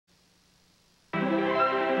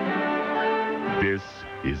This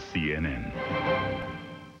is CNN.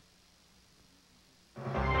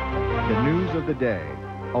 The news of the day,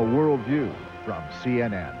 a worldview from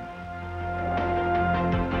CNN.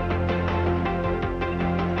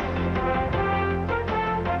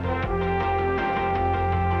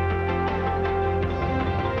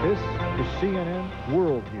 This is CNN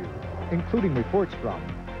Worldview, including reports from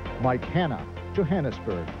Mike Hanna,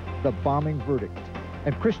 Johannesburg, the bombing verdict,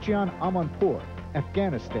 and Christian Amanpour,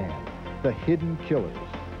 Afghanistan, the hidden killers.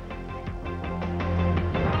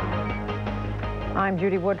 I'm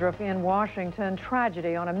Judy Woodruff in Washington.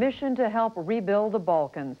 Tragedy on a mission to help rebuild the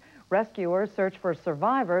Balkans. Rescuers search for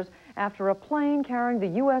survivors after a plane carrying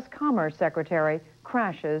the U.S. Commerce Secretary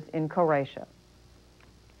crashes in Croatia.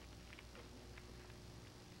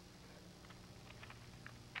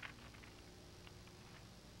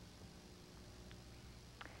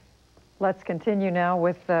 Let's continue now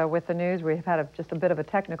with the news. We've had just a bit of a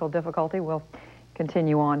technical difficulty. We'll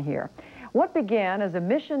continue on here. What began as a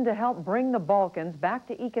mission to help bring the Balkans back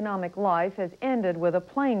to economic life has ended with a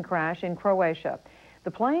plane crash in Croatia.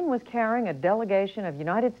 The plane was carrying a delegation of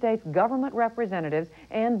United States government representatives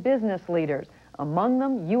and business leaders, among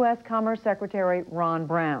them U.S. Commerce Secretary Ron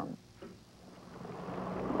Brown.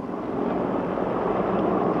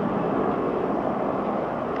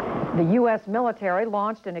 The U.S. military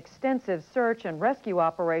launched an extensive search and rescue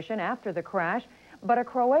operation after the crash, but a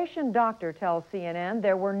Croatian doctor tells CNN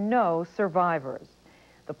there were no survivors.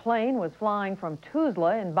 The plane was flying from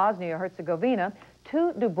Tuzla in Bosnia-Herzegovina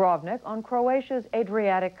to Dubrovnik on Croatia's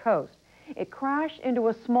Adriatic coast. It crashed into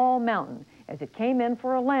a small mountain as it came in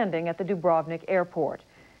for a landing at the Dubrovnik airport.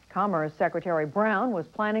 Commerce Secretary Brown was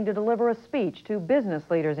planning to deliver a speech to business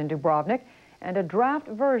leaders in Dubrovnik, and a draft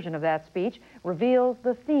version of that speech reveals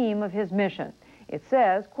the theme of his mission. It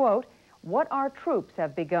says, quote, "What our troops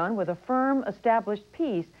have begun with a firm, established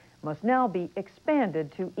peace must now be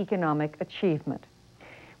expanded to economic achievement."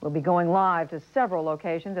 We'll be going live to several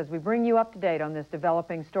locations as we bring you up to date on this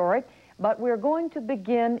developing story, but we're going to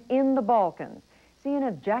begin in the Balkans.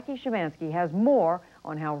 CNN's Jackie Szymanski has more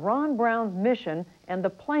on how Ron Brown's mission and the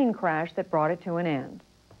plane crash that brought it to an end.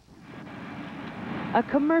 A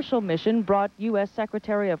commercial mission brought U.S.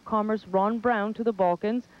 Secretary of Commerce Ron Brown to the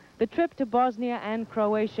Balkans. The trip to Bosnia and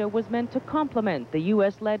Croatia was meant to complement the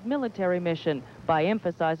U.S.-led military mission by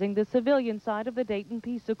emphasizing the civilian side of the Dayton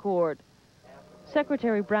Peace Accord.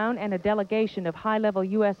 Secretary Brown and a delegation of high-level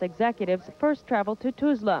U.S. executives first traveled to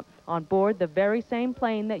Tuzla on board the very same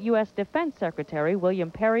plane that U.S. Defense Secretary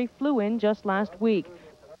William Perry flew in just last week.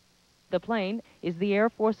 The plane is the Air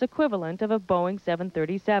Force equivalent of a Boeing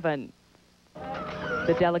 737.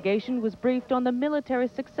 The delegation was briefed on the military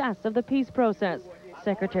success of the peace process.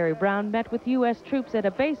 Secretary Brown met with U.S. troops at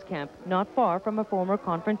a base camp not far from a former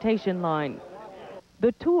confrontation line.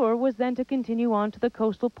 The tour was then to continue on to the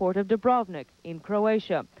coastal port of Dubrovnik in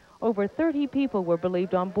Croatia. Over 30 people were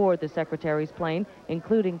believed on board the Secretary's plane,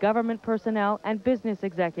 including government personnel and business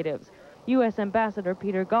executives. U.S. Ambassador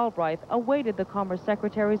Peter Galbraith awaited the Commerce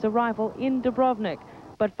Secretary's arrival in Dubrovnik.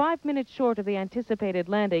 But 5 minutes short of the anticipated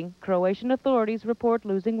landing, Croatian authorities report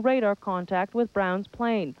losing radar contact with Brown's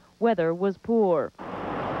plane. Weather was poor.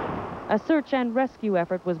 A search and rescue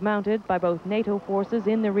effort was mounted by both NATO forces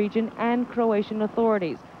in the region and Croatian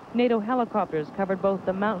authorities. NATO helicopters covered both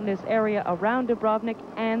the mountainous area around Dubrovnik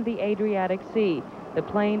and the Adriatic Sea. The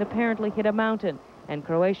plane apparently hit a mountain, and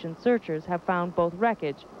Croatian searchers have found both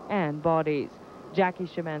wreckage and bodies. Jackie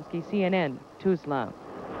Szymanski, CNN, Tuzla.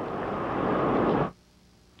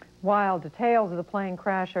 While details of the plane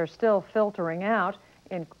crash are still filtering out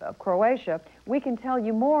in Croatia, we can tell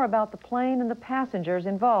you more about the plane and the passengers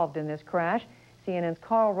involved in this crash. CNN's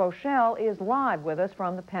Carl Rochelle is live with us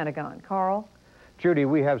from the Pentagon. Carl? Judy,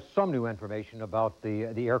 we have some new information about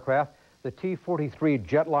the aircraft. The T-43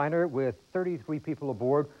 jetliner with 33 people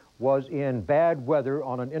aboard was in bad weather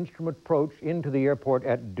on an instrument approach into the airport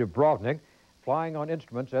at Dubrovnik, flying on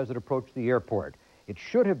instruments as it approached the airport. It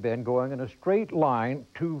should have been going in a straight line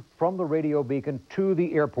from the radio beacon to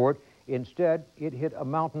the airport. Instead, it hit a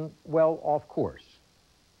mountain well off course.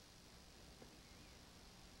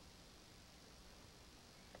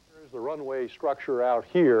 There's the runway structure out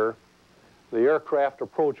here. The aircraft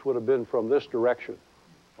approach would have been from this direction.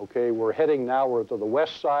 Okay, we're heading now, we're to the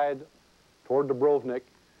west side toward Dubrovnik.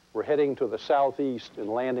 We're heading to the southeast and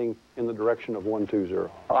landing in the direction of 120.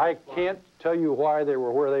 I can't tell you why they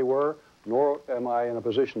were where they were, nor am I in a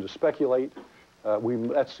position to speculate.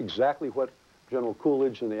 That's exactly what General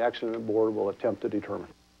Coolidge and the accident board will attempt to determine.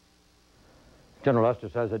 General Lester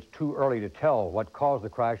says it's too early to tell what caused the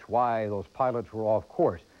crash, why those pilots were off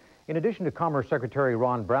course. In addition to Commerce Secretary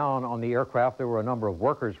Ron Brown on the aircraft, there were a number of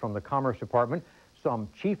workers from the Commerce Department, some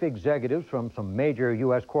chief executives from some major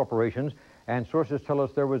U.S. corporations, and sources tell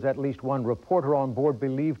us there was at least one reporter on board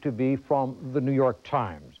believed to be from the New York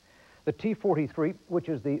Times. The T-43, which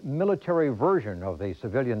is the military version of the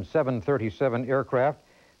civilian 737 aircraft,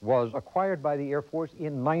 was acquired by the Air Force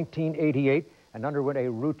in 1988 and underwent a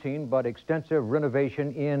routine but extensive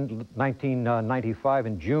renovation in 1995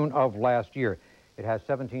 in June of last year. It has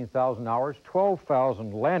 17,000 hours,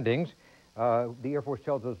 12,000 landings. The Air Force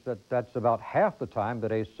tells us that that's about half the time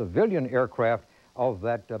that a civilian aircraft of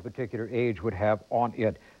that particular age would have on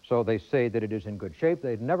it. So they say that it is in good shape.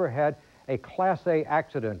 They've never had a Class A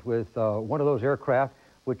accident with one of those aircraft,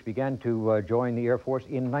 which began to join the Air Force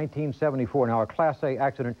in 1974. Now, a Class A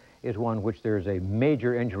accident is one which there's a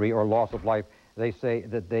major injury or loss of life. They say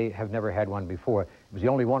that they have never had one before. It was the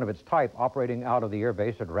only one of its type operating out of the air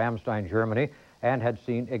base at Ramstein, Germany, and had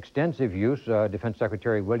seen extensive use. Defense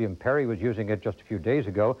Secretary William Perry was using it just a few days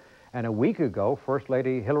ago. And a week ago, First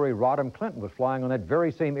Lady Hillary Rodham Clinton was flying on that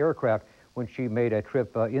very same aircraft when she made a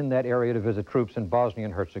trip in that area to visit troops in Bosnia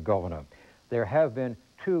and Herzegovina. There have been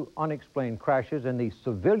 2 unexplained crashes in the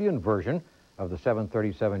civilian version of the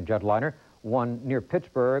 737 jetliner, one near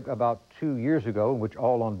Pittsburgh about 2 years ago, in which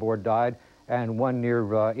all on board died, and one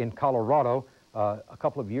near in Colorado a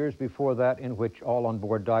couple of years before that, in which all on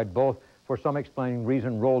board died. Both, for some explained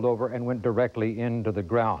reason, rolled over and went directly into the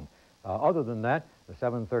ground. Other than that, the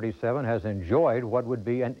 737 has enjoyed what would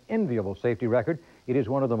be an enviable safety record. It is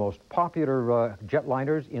one of the most popular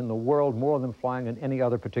jetliners in the world, more than flying in any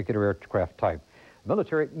other particular aircraft type. The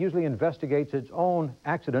military usually investigates its own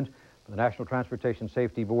accidents. The National Transportation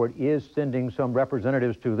Safety Board is sending some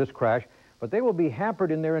representatives to this crash, but they will be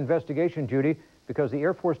hampered in their investigation, Judy, because the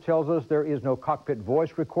Air Force tells us there is no cockpit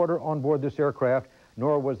voice recorder on board this aircraft,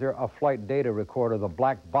 nor was there a flight data recorder, the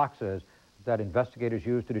black boxes that investigators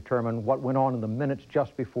used to determine what went on in the minutes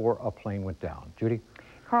just before a plane went down. Judy?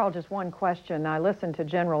 Carl, just one question. I listened to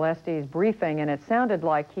General Estes' briefing, and it sounded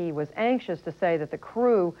like he was anxious to say that the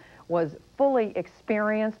crew was fully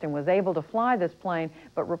experienced and was able to fly this plane,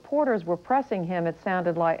 but reporters were pressing him. It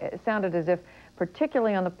sounded as if,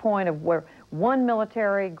 particularly on the point of where one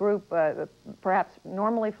military group perhaps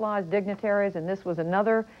normally flies dignitaries, and this was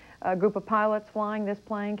another group of pilots flying this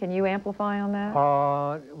plane. Can you amplify on that?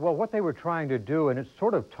 Well, what they were trying to do, and it's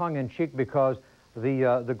sort of tongue-in-cheek because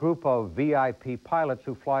the group of VIP pilots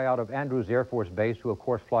who fly out of Andrews Air Force Base, who of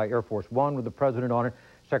course fly Air Force One with the President on it,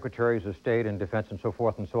 Secretaries of State and Defense and so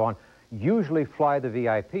forth and so on, usually fly the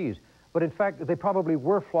VIPs. But in fact, they probably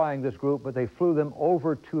were flying this group, but they flew them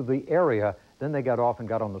over to the area. Then they got off and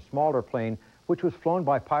got on the smaller plane, which was flown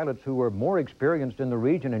by pilots who were more experienced in the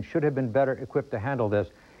region and should have been better equipped to handle this.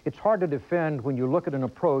 It's hard to defend when you look at an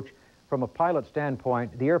approach from a pilot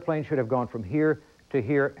standpoint. The airplane should have gone from here to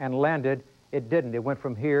here and landed. It didn't. It went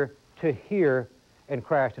from here to here and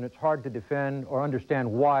crashed, and it's hard to defend or understand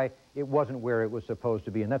why it wasn't where it was supposed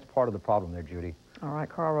to be, and that's part of the problem there, Judy. All right,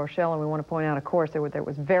 Carl Rochelle, and we want to point out, of course, there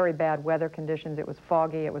was very bad weather conditions. It was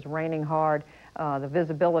foggy. It was raining hard. The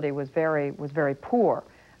visibility was very poor,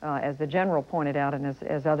 as the general pointed out and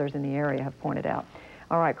as others in the area have pointed out.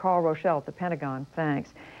 All right, Carl Rochelle at the Pentagon,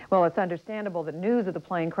 thanks. Well, it's understandable that news of the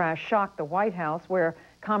plane crash shocked the White House, where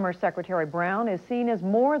Commerce Secretary Brown is seen as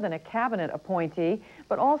more than a cabinet appointee,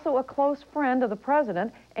 but also a close friend of the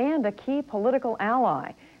president and a key political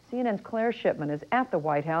ally. CNN's Claire Shipman is at the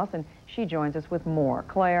White House, and she joins us with more.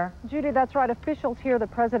 Claire? Judy, that's right. Officials here, the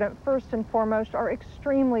president first and foremost, are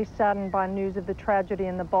extremely saddened by news of the tragedy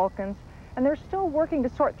in the Balkans, and they're still working to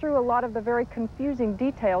sort through a lot of the very confusing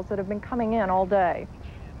details that have been coming in all day.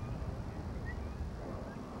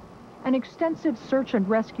 An extensive search and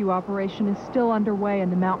rescue operation is still underway in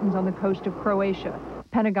the mountains on the coast of Croatia.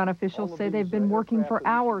 Pentagon officials say they've been working for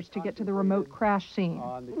hours to get to the remote crash scene.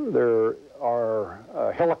 There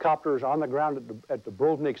are helicopters on the ground at the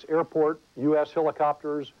Dubrovnik's airport, U.S.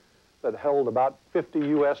 helicopters that held about 50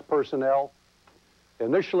 U.S. personnel.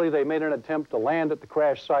 Initially, they made an attempt to land at the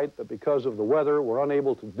crash site, but because of the weather, were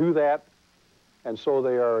unable to do that. And so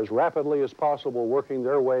they are as rapidly as possible working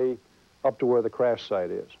their way up to where the crash site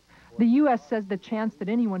is. The U.S. says the chance that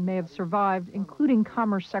anyone may have survived, including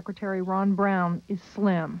Commerce Secretary Ron Brown, is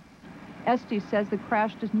slim. Estes says the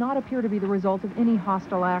crash does not appear to be the result of any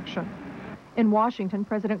hostile action. In Washington,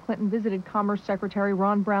 President Clinton visited Commerce Secretary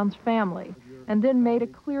Ron Brown's family and then made a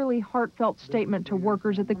clearly heartfelt statement to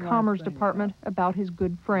workers at the Commerce Department about his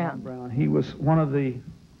good friend. He was one of the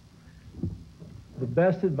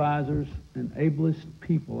best advisors and ablest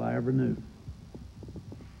people I ever knew.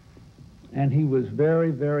 And he was very,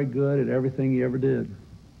 very good at everything he ever did.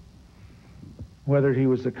 whether he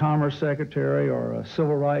was the Commerce Secretary or a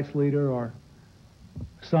civil rights leader or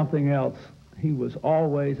something else, he was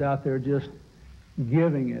always out there just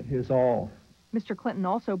giving it his all. Mr. Clinton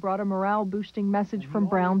also brought a morale-boosting message from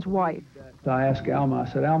Brown's wife. I asked Alma,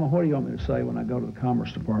 I said, Alma, what do you want me to say when I go to the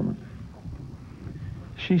Commerce Department?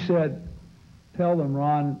 She said, tell them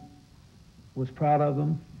Ron was proud of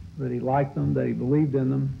them, that he liked them, that he believed in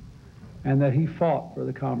them, and that he fought for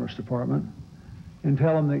the Commerce Department, and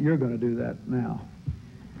tell them that you're going to do that now,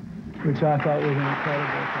 which I thought was an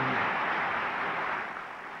incredible thing.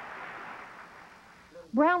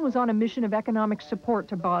 Brown was on a mission of economic support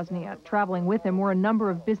to Bosnia. Traveling with him were a number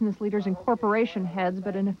of business leaders and corporation heads,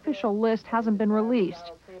 but an official list hasn't been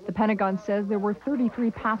released. The Pentagon says there were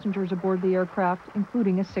 33 passengers aboard the aircraft,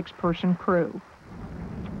 including a 6-person crew.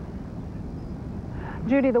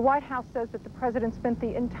 Judy, the White House says that the president spent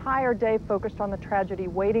the entire day focused on the tragedy,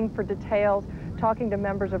 waiting for details, talking to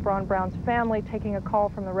members of Ron Brown's family, taking a call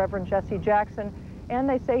from the Reverend Jesse Jackson, and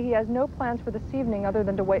they say he has no plans for this evening other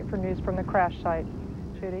than to wait for news from the crash site.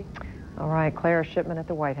 Judy? All right, Claire Shipman at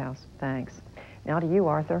the White House. Thanks. Now to you,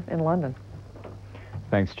 Arthur, in London.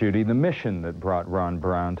 Thanks, Judy. The mission that brought Ron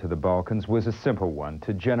Brown to the Balkans was a simple one,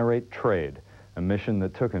 to generate trade, a mission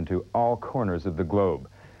that took him to all corners of the globe.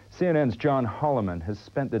 CNN's John Holloman has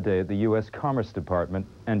spent the day at the U.S. Commerce Department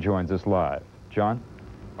and joins us live. John?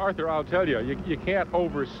 Arthur, I'll tell you, you can't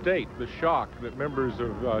overstate the shock that members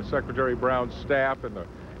of Secretary Brown's staff and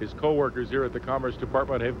his co-workers here at the Commerce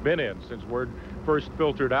Department have been in since word first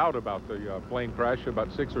filtered out about the plane crash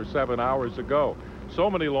about 6 or 7 hours ago. So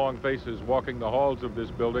many long faces walking the halls of this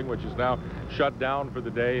building, which is now shut down for the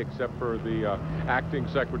day, except for the acting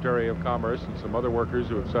Secretary of Commerce and some other workers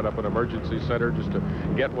who have set up an emergency center just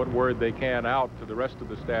to get what word they can out to the rest of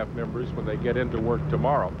the staff members when they get into work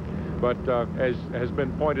tomorrow. But as has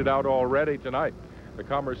been pointed out already tonight, the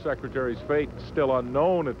Commerce Secretary's fate is still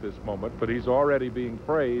unknown at this moment, but he's already being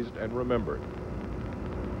praised and remembered.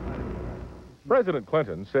 President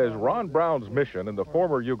Clinton says Ron Brown's mission in the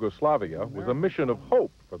former Yugoslavia was a mission of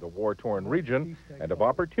hope for the war-torn region and of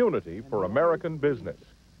opportunity for American business.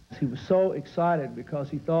 He was so excited because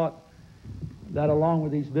he thought that along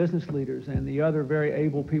with these business leaders and the other very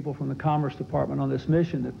able people from the Commerce Department on this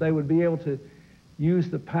mission, that they would be able to use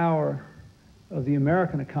the power of the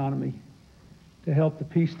American economy to help the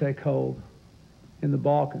peace take hold in the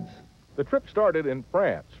Balkans. The trip started in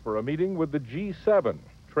France for a meeting with the G7,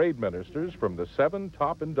 trade ministers from the 7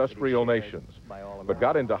 top industrial nations, but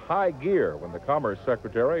got into high gear when the Commerce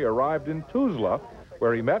Secretary arrived in Tuzla,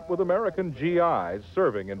 where he met with American GIs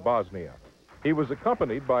serving in Bosnia. He was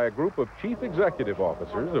accompanied by a group of chief executive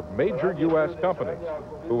officers of major U.S. companies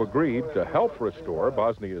who agreed to help restore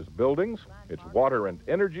Bosnia's buildings, its water and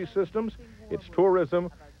energy systems, its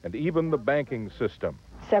tourism, and even the banking system.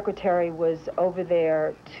 Secretary was over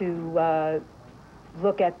there to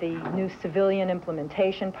look at the new civilian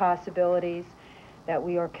implementation possibilities that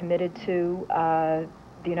we are committed to,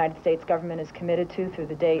 the United States government is committed to through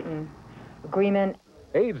the Dayton Agreement.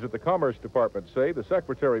 Aides at the Commerce Department say the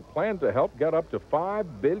Secretary planned to help get up to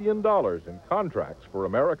 $5 billion in contracts for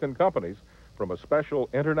American companies from a special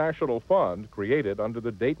international fund created under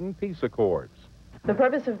the Dayton Peace Accords. The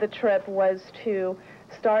purpose of the trip was to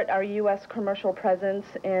start our U.S. commercial presence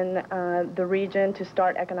in the region, to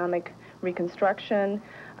start economic reconstruction,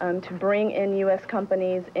 to bring in U.S.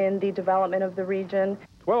 companies in the development of the region.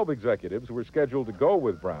 12 executives were scheduled to go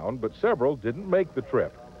with Brown, but several didn't make the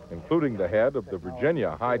trip, including the head of the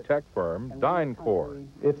Virginia high-tech firm, DynCorp.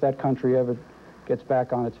 If that country ever gets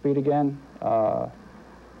back on its feet again,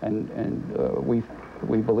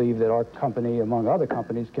 we believe that our company, among other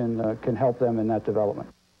companies, can help them in that development.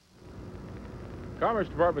 Commerce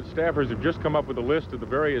Department staffers have just come up with a list of the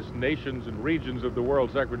various nations and regions of the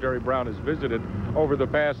world Secretary Brown has visited over the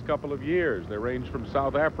past couple of years. They range from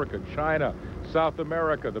South Africa, China, South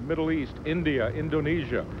America, the Middle East, India,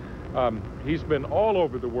 Indonesia. He's been all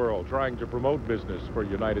over the world trying to promote business for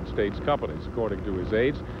United States companies, according to his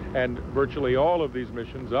aides, and virtually all of these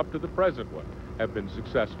missions up to the present one have been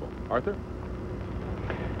successful. Arthur?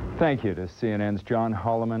 Thank you to CNN's John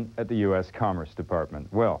Holloman at the U.S. Commerce Department.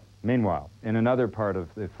 Well, meanwhile, in another part of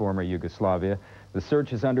the former Yugoslavia, the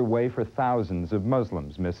search is underway for thousands of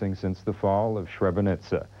Muslims missing since the fall of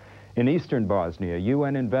Srebrenica. In eastern Bosnia,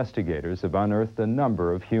 UN investigators have unearthed a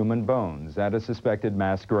number of human bones at a suspected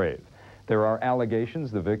mass grave. There are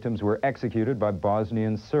allegations the victims were executed by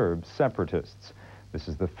Bosnian Serb separatists. This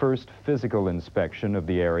is the first physical inspection of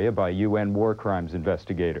the area by UN war crimes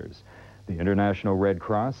investigators. The International Red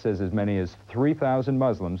Cross says as many as 3,000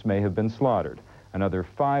 Muslims may have been slaughtered. Another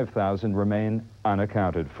 5,000 remain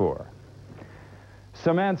unaccounted for.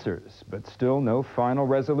 Some answers, but still no final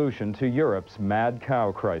resolution to Europe's mad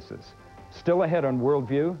cow crisis. Still ahead on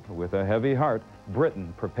Worldview, with a heavy heart,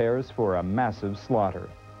 Britain prepares for a massive slaughter.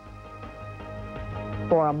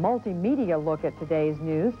 For a multimedia look at today's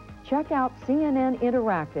news, check out CNN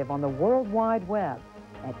Interactive on the World Wide Web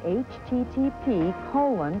at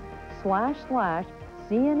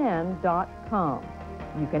http://cnn.com.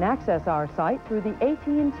 You can access our site through the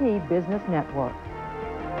AT&T Business Network.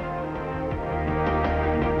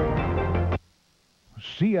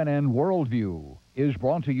 CNN Worldview is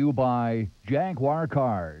brought to you by Jaguar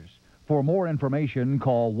Cars. For more information,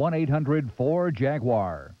 call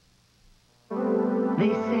 1-800-4JAGUAR. They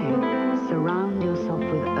say, surround yourself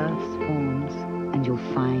with Earth's forms and you'll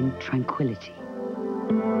find tranquility.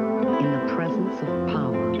 In the presence of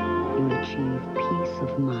power, you'll achieve peace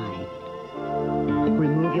of mind.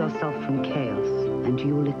 Remove yourself from chaos and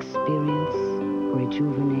you'll experience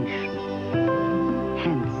rejuvenation.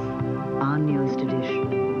 Hence, our newest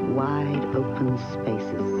edition, Wide Open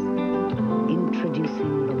Spaces.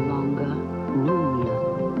 Introducing the longer,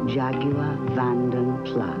 roomier Jaguar Vanden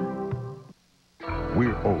Pla.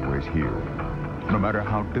 We're always here. No matter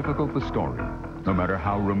how difficult the story, no matter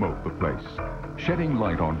how remote the place, shedding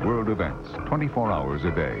light on world events 24 hours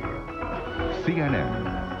a day. CNN,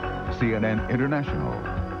 CNN International,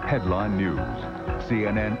 Headline News,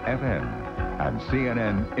 CNN FM, and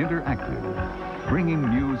CNN Interactive, bringing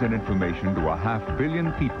news and information to 500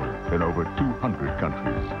 million people in over 200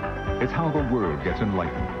 countries. It's how the world gets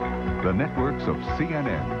enlightened. The networks of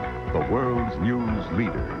CNN, the world's news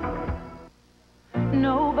leader.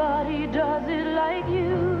 Nobody does it like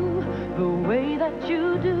you, the way that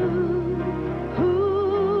you do.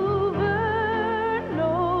 Hoover,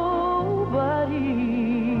 nobody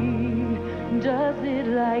does it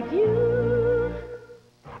like you.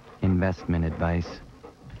 Investment advice.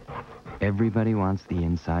 Everybody wants the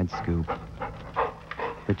inside scoop.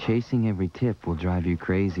 But chasing every tip will drive you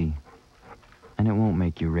crazy, and it won't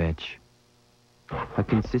make you rich. A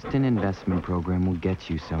consistent investment program will get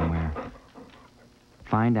you somewhere.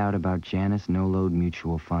 Find out about Janus no-load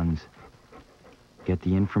mutual funds. Get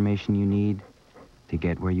the information you need to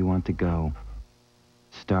get where you want to go.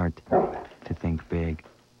 Start to think big.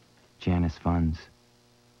 Janus Funds.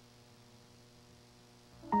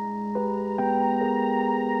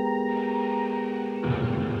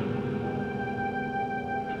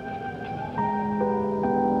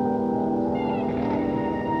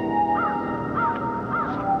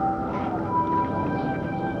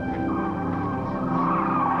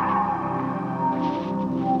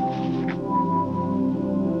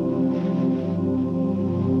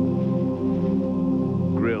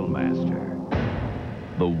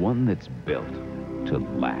 That's built to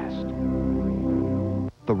last.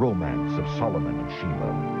 The romance of Solomon and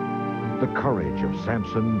Sheba, the courage of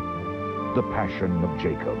Samson, the passion of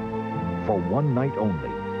Jacob. For one night only,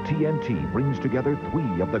 TNT brings together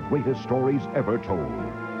 3 of the greatest stories ever told,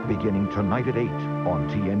 beginning tonight at 8 on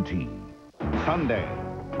TNT. Sunday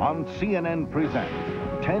on CNN Presents,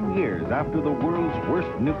 10 years after the world's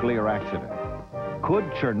worst nuclear accident. Could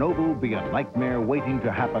Chernobyl be a nightmare waiting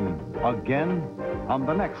to happen again? On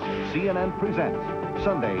the next CNN Presents,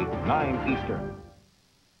 Sunday, 9 Eastern.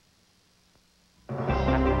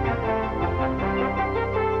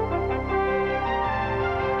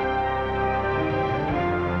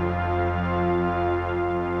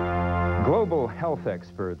 Global health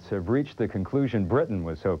experts have reached the conclusion Britain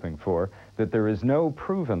was hoping for, that there is no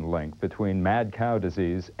proven link between mad cow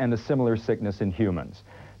disease and a similar sickness in humans.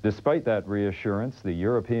 Despite that reassurance, the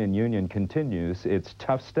European Union continues its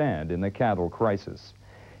tough stand in the cattle crisis.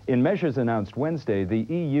 In measures announced Wednesday, the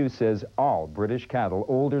EU says all British cattle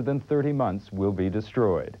older than 30 months will be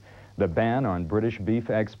destroyed. The ban on British beef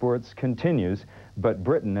exports continues, but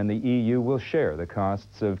Britain and the EU will share the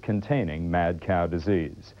costs of containing mad cow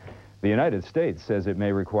disease. The United States says it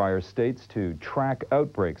may require states to track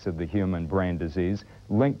outbreaks of the human brain disease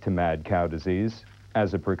linked to mad cow disease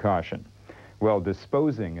as a precaution. Well,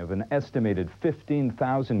 disposing of an estimated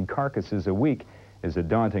 15,000 carcasses a week is a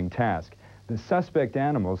daunting task. The suspect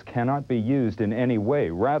animals cannot be used in any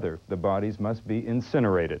way. Rather, the bodies must be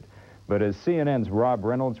incinerated. But as CNN's Rob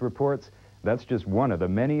Reynolds reports, that's just one of the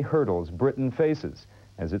many hurdles Britain faces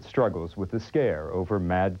as it struggles with the scare over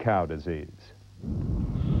mad cow disease.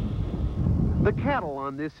 The cattle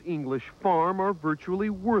on this English farm are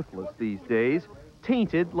virtually worthless these days,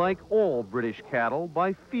 tainted like all British cattle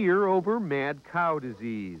by fear over mad cow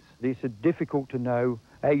disease. It's difficult to know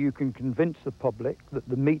how you can convince the public that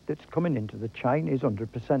the meat that's coming into the chain is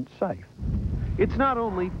 100% safe. It's not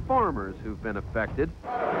only farmers who've been affected.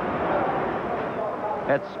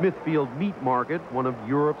 At Smithfield Meat Market, one of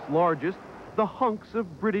Europe's largest, the hunks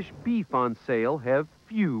of British beef on sale have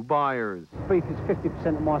few buyers. Beef is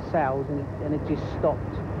 50% of my sales, and it just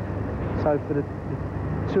stopped. So for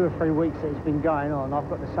the 2 or 3 weeks that it's been going on, I've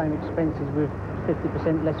got the same expenses with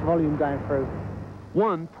 50% less volume going through.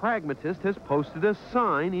 One pragmatist has posted a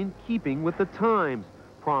sign in keeping with the times,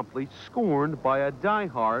 promptly scorned by a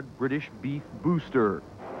die-hard British beef booster.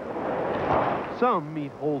 Some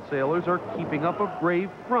meat wholesalers are keeping up a brave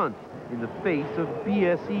front in the face of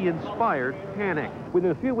BSE-inspired panic.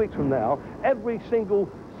 Within a few weeks from now, every single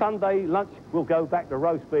Sunday lunch will go back to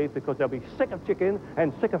roast beef because they'll be sick of chicken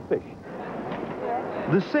and sick of fish.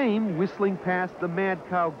 The same whistling past the mad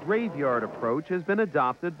cow graveyard approach has been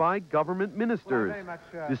adopted by government ministers,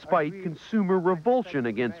 despite consumer revulsion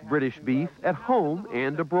against British beef at home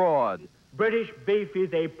and abroad. British beef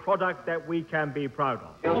is a product that we can be proud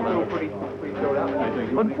of.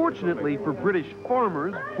 Unfortunately for British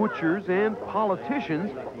farmers, butchers, and politicians,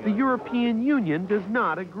 the European Union does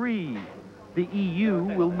not agree. The EU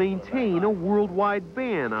will maintain a worldwide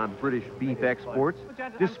ban on British beef exports,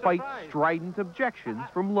 despite strident objections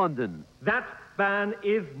from London. That ban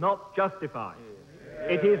is not justified.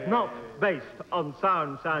 It is not based on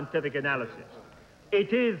sound scientific analysis.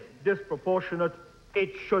 It is disproportionate.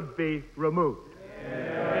 It should be removed.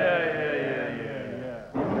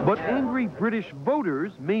 But angry British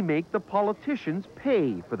voters may make the politicians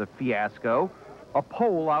pay for the fiasco. A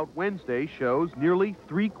poll out Wednesday shows nearly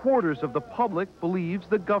 3/4 of the public believes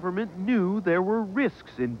the government knew there were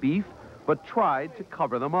risks in beef, but tried to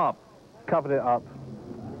cover them up. Covered it up,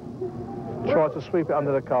 tried to sweep it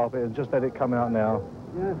under the carpet and just let it come out now.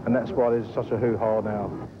 And that's why there's such a hoo-ha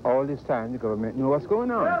now. All this time the government knew what's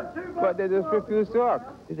going on, but they just refuse to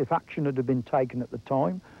act. If action had been taken at the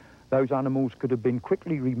time, those animals could have been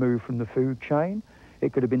quickly removed from the food chain.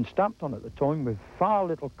 It could have been stamped on at the time with far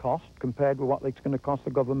little cost compared with what it's going to cost the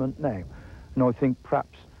government now. And I think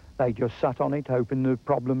perhaps they just sat on it hoping the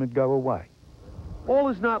problem would go away. All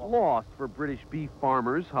is not lost for British beef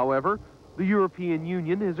farmers, however. The European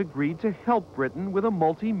Union has agreed to help Britain with a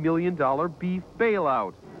multi-million-dollar beef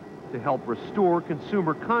bailout. To help restore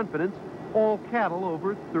consumer confidence, all cattle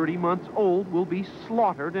over 30 months old will be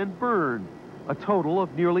slaughtered and burned, a total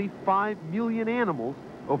of nearly 5 million animals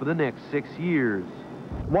over the next 6 years.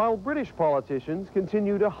 While British politicians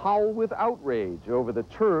continue to howl with outrage over the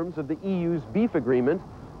terms of the EU's beef agreement,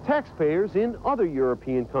 taxpayers in other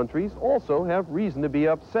European countries also have reason to be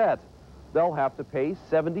upset. They'll have to pay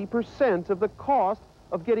 70% of the cost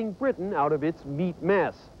of getting Britain out of its meat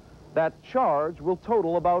mess. That charge will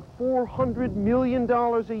total about $400 million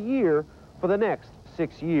a year for the next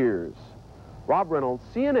 6 years. Rob Reynolds,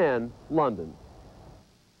 CNN, London.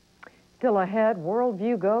 Still ahead,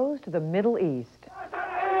 WorldView goes to the Middle East.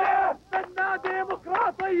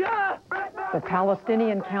 The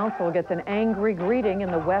Palestinian Council gets an angry greeting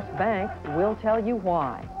in the West Bank. We'll tell you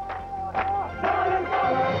why.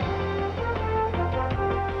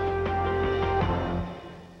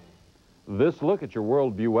 This look at your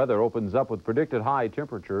WorldView weather opens up with predicted high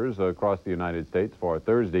temperatures across the United States for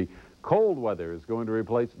Thursday. Cold weather is going to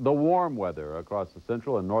replace the warm weather across the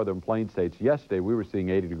central and northern plain states. Yesterday, we were seeing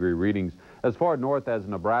 80-degree readings as far north as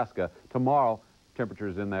Nebraska. Tomorrow,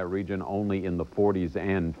 temperatures in that region only in the 40s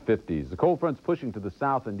and 50s. The cold front's pushing to the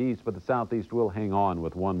south and east, but the southeast will hang on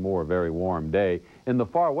with one more very warm day. In the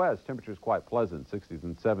far west, temperatures quite pleasant, 60s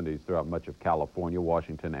and 70s throughout much of California,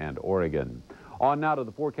 Washington, and Oregon. On now to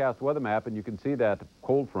the forecast weather map, and you can see that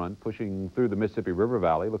cold front pushing through the Mississippi River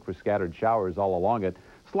Valley. Look for scattered showers all along it.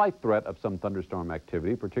 Slight threat of some thunderstorm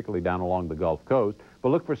activity, particularly down along the Gulf Coast. But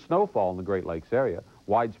look for snowfall in the Great Lakes area.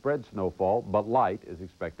 Widespread snowfall, but light is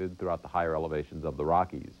expected throughout the higher elevations of the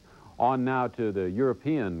Rockies. On now to the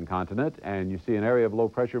European continent, and you see an area of low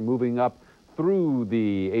pressure moving up through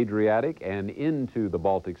the Adriatic and into the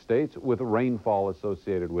Baltic states with rainfall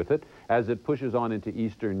associated with it. As it pushes on into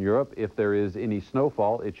Eastern Europe, if there is any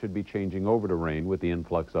snowfall, it should be changing over to rain with the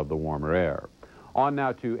influx of the warmer air. On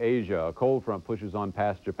now to Asia. A cold front pushes on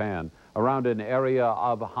past Japan. Around an area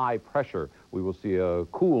of high pressure, we will see a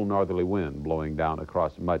cool northerly wind blowing down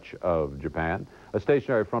across much of Japan. A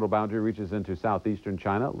stationary frontal boundary reaches into southeastern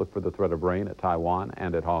China. Look for the threat of rain at Taiwan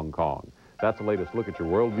and at Hong Kong. That's the latest look at your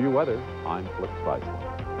WorldView weather. I'm Flip Spicer.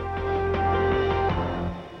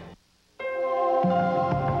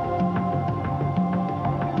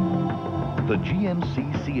 The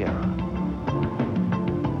GMC Sierra.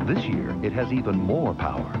 This year, it has even more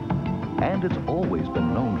power, and it's always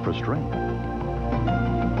been known for strength.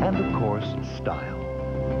 And of course, style.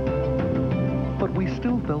 But we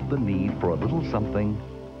still felt the need for a little something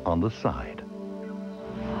on the side.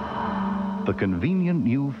 The convenient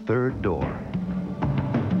new third door.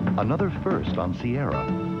 Another first on Sierra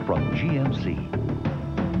from GMC.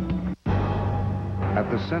 At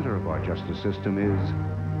the center of our justice system is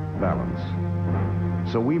balance.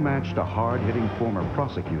 So we matched a hard-hitting former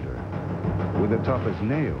prosecutor with a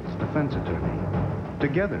tough-as-nails defense attorney.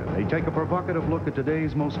 Together, they take a provocative look at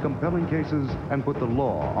today's most compelling cases and put the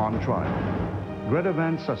law on trial. Greta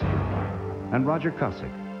Van Susteren and Roger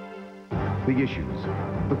Kosick. The issues,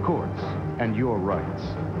 the courts, and your rights.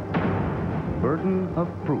 Burden of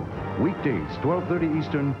Proof. Weekdays, 12:30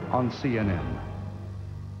 Eastern on CNN.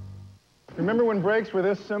 Remember when brakes were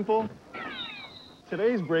this simple?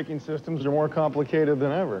 Today's braking systems are more complicated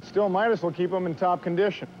than ever. Still, Midas will keep them in top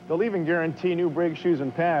condition. They'll even guarantee new brake shoes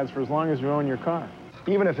and pads for as long as you own your car,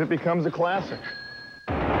 even if it becomes a classic.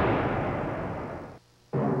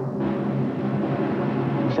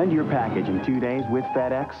 Send your package in 2 days with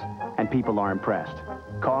FedEx, and people are impressed.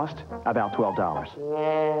 Cost, about $12.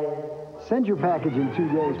 Send your package in 2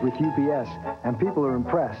 days with UPS, and people are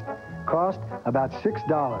impressed. Cost, about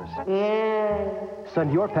 $6.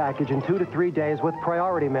 Send your package in 2 to 3 days with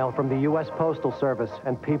priority mail from the U.S. Postal Service,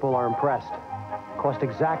 and people are impressed. Cost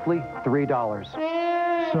exactly $3.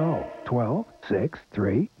 So, 12, 6,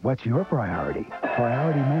 3, what's your priority?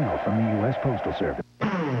 Priority mail from the U.S. Postal Service.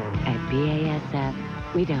 At BASF,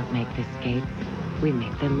 we don't make the skates, we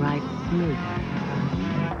make them ride smoother.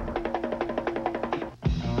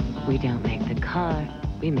 We don't make the car,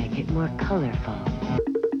 we make it more colorful.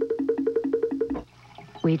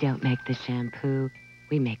 We don't make the shampoo,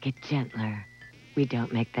 we make it gentler. We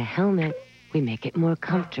don't make the helmet, we make it more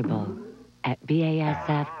comfortable. At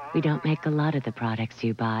BASF, we don't make a lot of the products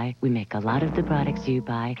you buy, we make a lot of the products you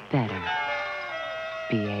buy better.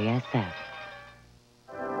 BASF.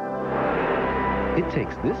 It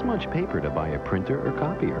takes this much paper to buy a printer or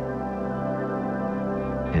copier,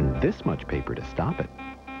 and this much paper to stop it.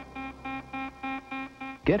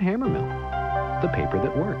 Get Hammermill, the paper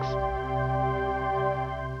that works.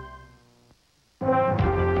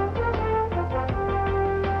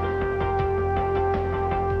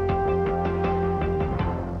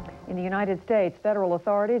 In the United States, federal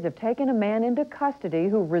authorities have taken a man into custody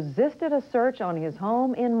who resisted a search on his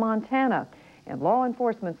home in Montana. And law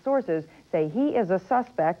enforcement sources say he is a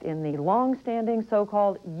suspect in the long-standing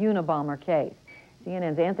so-called Unabomber case.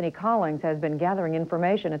 CNN's Anthony Collins has been gathering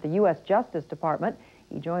information at the U.S. Justice Department.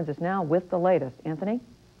 He joins us now with the latest. Anthony?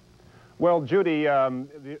 Well, Judy,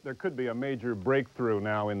 there could be a major breakthrough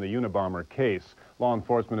now in the Unabomber case. Law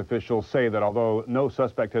enforcement officials say that although no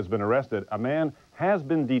suspect has been arrested, a man has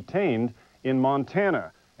been detained in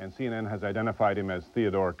Montana, and CNN has identified him as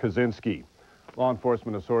Theodore Kaczynski. Law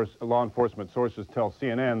enforcement sources tell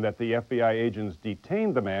CNN that the FBI agents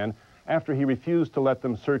detained the man after he refused to let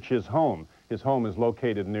them search his home. His home is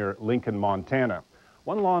located near Lincoln, Montana.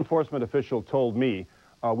 One law enforcement official told me,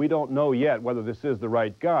 we don't know yet whether this is the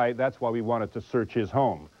right guy. That's why we wanted to search his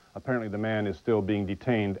home. Apparently the man is still being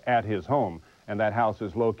detained at his home, and that house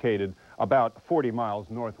is located about 40 miles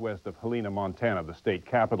northwest of Helena, Montana, the state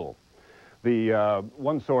capital. The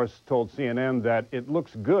one source told CNN that it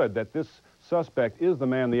looks good that this suspect is the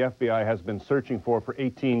man the FBI has been searching for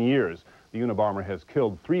 18 years. The Unabomber has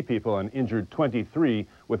killed 3 people and injured 23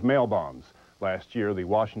 with mail bombs. Last year, the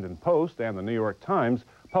Washington Post and the New York Times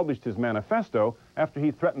published his manifesto after he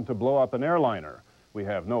threatened to blow up an airliner. We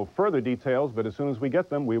have no further details, but as soon as we get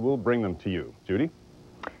them, we will bring them to you. Judy?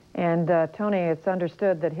 And Tony, it's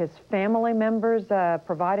understood that his family members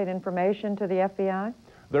provided information to the FBI?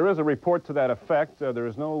 There is a report to that effect. There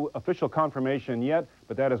is no official confirmation yet,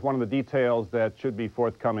 but that is one of the details that should be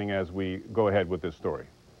forthcoming as we go ahead with this story.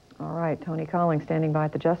 All right, Tony Collins standing by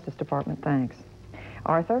at the Justice Department. Thanks.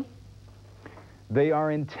 Arthur? They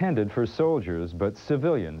are intended for soldiers, but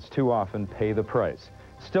civilians too often pay the price.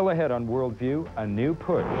 Still ahead on WorldView, a new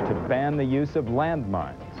push to ban the use of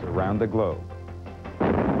landmines around the globe.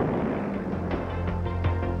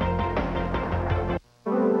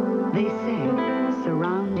 They say,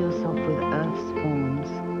 surround yourself with Earth's forms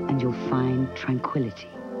and you'll find tranquility.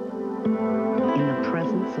 In the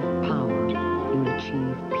presence of power, you'll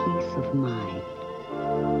achieve peace of mind.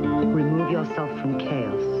 Remove yourself from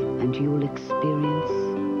chaos and you will experience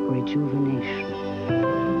rejuvenation.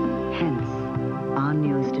 Hence, our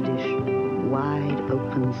newest edition, Wide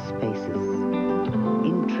Open Spaces.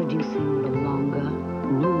 Introducing the longer,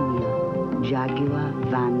 roomier Jaguar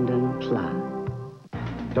Vanden Pla.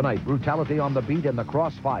 Tonight, brutality on the beat and the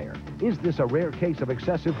crossfire. Is this a rare case of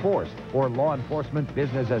excessive force or law enforcement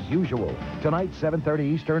business as usual? Tonight, 7:30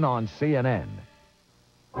 Eastern on CNN.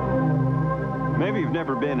 Maybe you've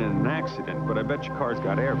never been in an accident, but I bet your car's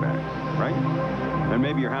got airbags, right? And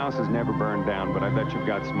maybe your house has never burned down, but I bet you've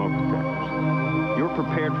got smoke detectors. You're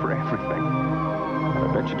prepared for everything. But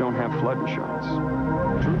I bet you don't have flood insurance.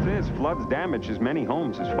 Truth is, floods damage as many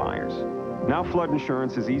homes as fires. Now flood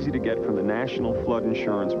insurance is easy to get from the National Flood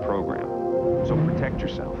Insurance Program. So protect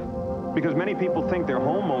yourself. Because many people think their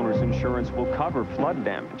homeowner's insurance will cover flood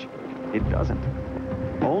damage. It doesn't.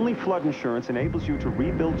 Only flood insurance enables you to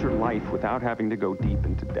rebuild your life without having to go deep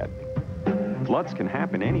into debt. Floods can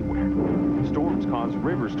happen anywhere. Storms cause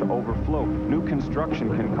rivers to overflow. New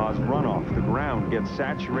construction can cause runoff. The ground gets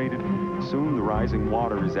saturated. Soon the rising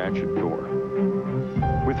water is at your door.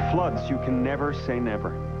 With floods, you can never say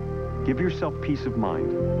never. Give yourself peace of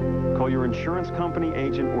mind. Call your insurance company,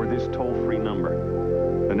 agent, or this toll-free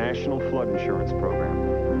number. The National Flood Insurance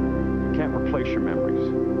Program. We can't replace your memories,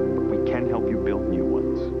 but we can help you build new ones.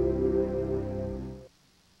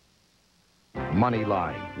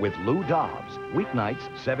 Moneyline with Lou Dobbs, weeknights,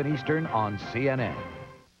 7 Eastern on CNN.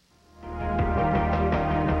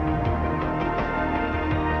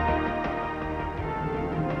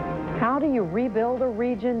 How do you rebuild a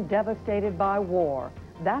region devastated by war?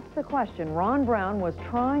 That's the question Ron Brown was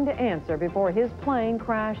trying to answer before his plane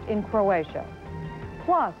crashed in Croatia.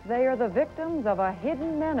 Plus, they are the victims of a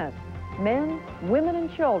hidden menace. Men, women,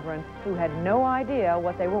 and children who had no idea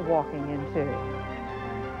what they were walking into.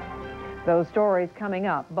 Those stories coming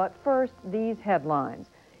up, but first, these headlines.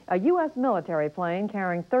 A U.S. military plane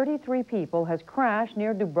carrying 33 people has crashed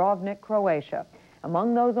near Dubrovnik, Croatia.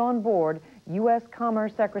 Among those on board, U.S.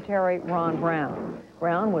 Commerce Secretary Ron Brown.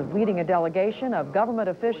 Brown was leading a delegation of government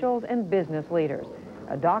officials and business leaders.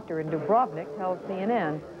 A doctor in Dubrovnik tells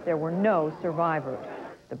CNN there were no survivors.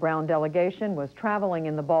 The Brown delegation was traveling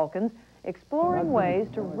in the Balkans, exploring ways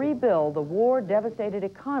to rebuild the war-devastated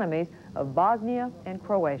economies of Bosnia and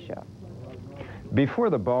Croatia. Before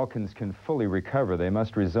the Balkans can fully recover, they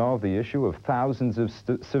must resolve the issue of thousands of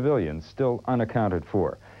civilians still unaccounted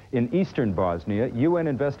for. In eastern Bosnia, UN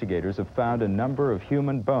investigators have found a number of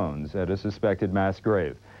human bones at a suspected mass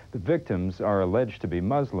grave. The victims are alleged to be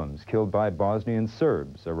Muslims killed by Bosnian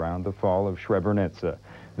Serbs around the fall of Srebrenica.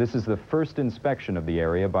 This is the first inspection of the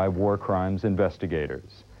area by war crimes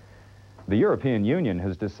investigators. The European Union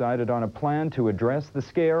has decided on a plan to address the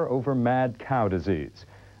scare over mad cow disease.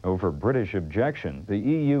 Over British objection, the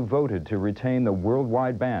EU voted to retain the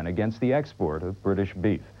worldwide ban against the export of British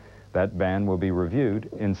beef. That ban will be reviewed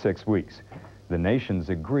in 6 weeks. The nations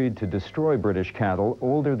agreed to destroy British cattle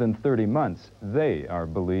older than 30 months. They are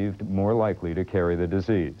believed more likely to carry the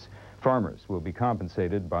disease. Farmers will be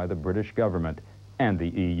compensated by the British government and the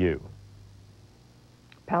EU.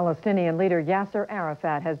 Palestinian leader Yasser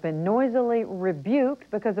Arafat has been noisily rebuked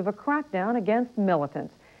because of a crackdown against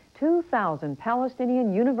militants. 2,000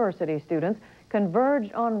 Palestinian university students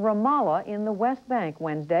converged on Ramallah in the West Bank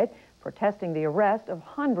Wednesday, protesting the arrest of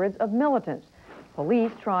hundreds of militants.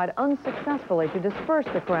 Police tried unsuccessfully to disperse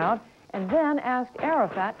the crowd and then asked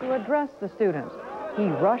Arafat to address the students. He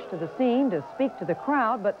rushed to the scene to speak to the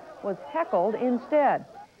crowd, but was heckled instead.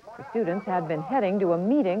 The students had been heading to a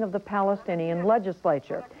meeting of the Palestinian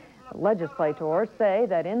legislature. The legislators say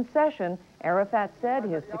that in session, Arafat said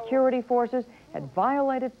his security forces had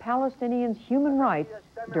violated Palestinians' human rights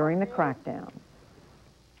during the crackdown.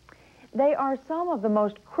 They are some of the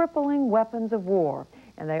most crippling weapons of war,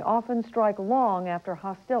 and they often strike long after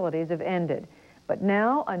hostilities have ended. But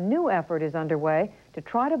now a new effort is underway to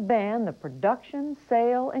try to ban the production,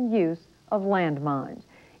 sale, and use of landmines.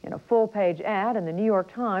 In a full-page ad in the New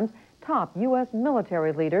York Times, top U.S.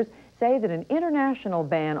 military leaders say that an international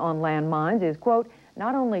ban on landmines is, quote,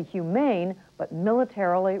 not only humane, but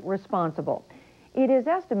militarily responsible. It is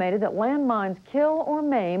estimated that landmines kill or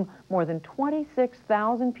maim more than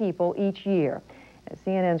 26,000 people each year. As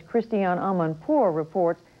CNN's Christiane Amanpour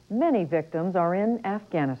reports, many victims are in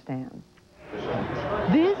Afghanistan.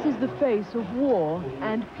 This is the face of war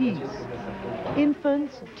and peace.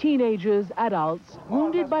 Infants, teenagers, adults,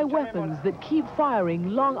 wounded by weapons that keep firing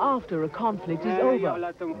long after a conflict is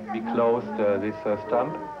over. We closed this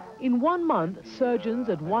stump. In 1 month, surgeons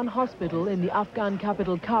at one hospital in the Afghan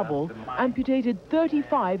capital Kabul amputated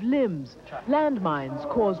 35 limbs. Landmines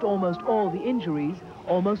caused almost all the injuries.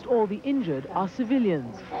 Almost all the injured are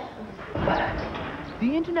civilians.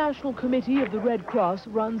 The International Committee of the Red Cross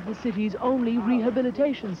runs the city's only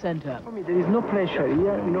rehabilitation center. There is no pressure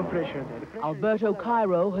here, no pressure there. Alberto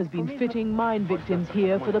Cairo has been fitting mine victims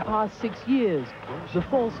here for the past 6 years. The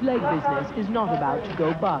false leg business is not about to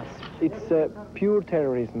go bust. It's pure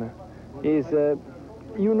terrorism. Is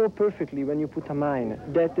You know perfectly when you put a mine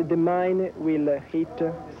that the mine will hit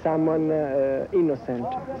someone innocent,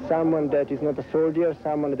 someone that is not a soldier,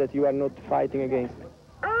 someone that you are not fighting against.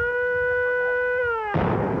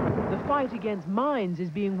 The fight against mines is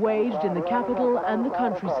being waged in the capital and the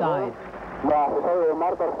countryside.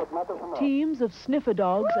 Teams of sniffer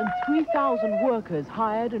dogs and 3,000 workers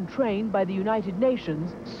hired and trained by the United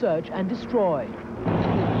Nations search and destroy.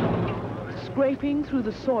 Scraping through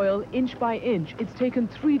the soil inch by inch, it's taken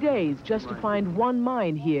 3 days just to find one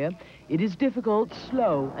mine here. It is difficult,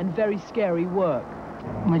 slow, and very scary work.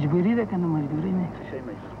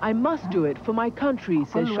 I must do it for my country,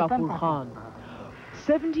 says Shapur Khan.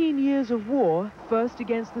 17 years of war, first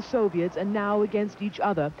against the Soviets and now against each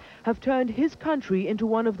other, have turned his country into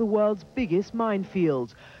one of the world's biggest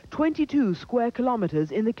minefields. 22 square kilometers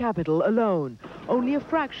in the capital alone. Only a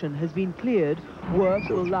fraction has been cleared. Work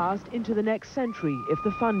will last into the next century if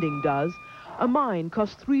the funding does. A mine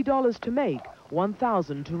costs $3 to make,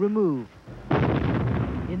 $1,000 to remove.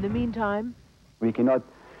 In the meantime, we cannot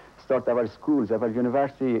start our schools, our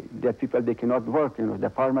university. The people, they cannot work,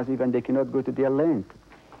 the farmers even, they cannot go to their land.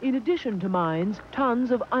 In addition to mines,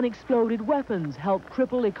 tons of unexploded weapons help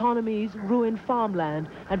cripple economies, ruin farmland,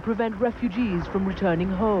 and prevent refugees from returning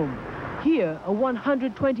home. Here, a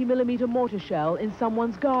 120mm mortar shell in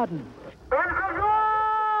someone's garden.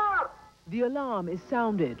 The alarm is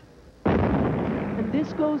sounded. And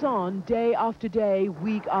this goes on day after day,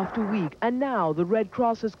 week after week. And now the Red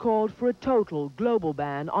Cross has called for a total global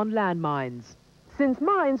ban on landmines. Since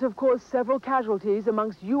mines have caused several casualties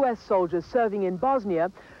amongst U.S. soldiers serving in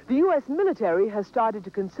Bosnia, the U.S. military has started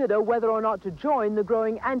to consider whether or not to join the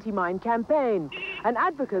growing anti-mine campaign. And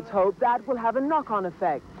advocates hope that will have a knock-on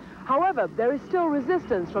effect. However, there is still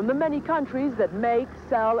resistance from the many countries that make,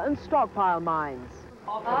 sell, and stockpile mines.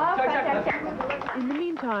 In the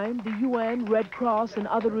meantime, the UN, Red Cross, and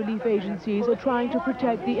other relief agencies are trying to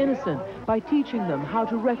protect the innocent by teaching them how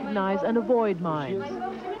to recognize and avoid mines.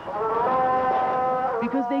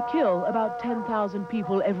 Because they kill about 10,000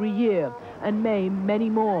 people every year and maim many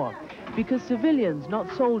more. Because civilians, not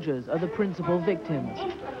soldiers, are the principal victims.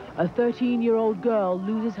 A 13-year-old girl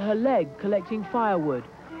loses her leg collecting firewood.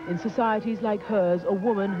 In societies like hers, a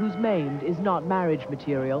woman who's maimed is not marriage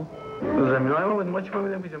material.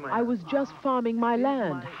 I was just farming my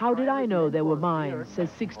land. How did I know there were mines, says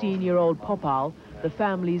 16-year-old Popal, the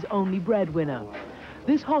family's only breadwinner.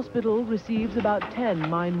 This hospital receives about 10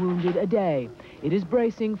 mine-wounded a day. It is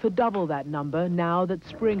bracing for double that number now that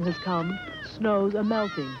spring has come, snows are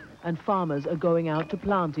melting, and farmers are going out to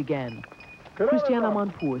plant again. Christiana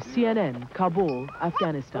Manpour, CNN, Kabul,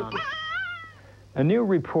 Afghanistan. A new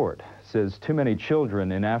report says too many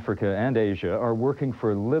children in Africa and Asia are working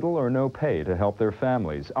for little or no pay to help their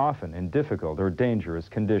families, often in difficult or dangerous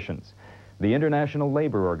conditions. The International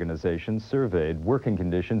Labor Organization surveyed working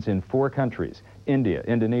conditions in 4 countries: India,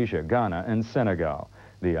 Indonesia, Ghana, and Senegal.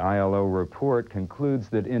 The ILO report concludes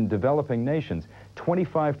that in developing nations,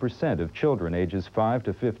 25% of children ages 5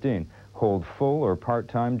 to 15 hold full or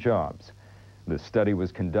part-time jobs. The study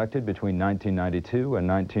was conducted between 1992 and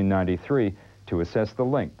 1993 to assess the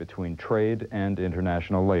link between trade and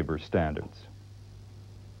international labor standards.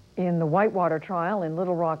 In the Whitewater trial in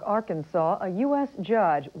Little Rock, Arkansas, a U.S.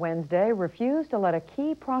 judge Wednesday refused to let a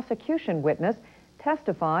key prosecution witness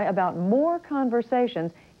testify about more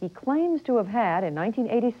conversations he claims to have had in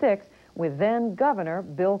 1986 with then-Governor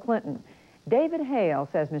Bill Clinton. David Hale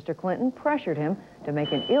says Mr. Clinton pressured him to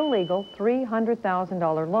make an illegal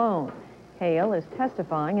 $300,000 loan. Hale is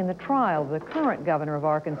testifying in the trial of the current governor of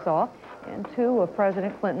Arkansas and 2 of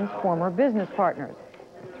President Clinton's former business partners.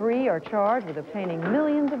 The 3 are charged with obtaining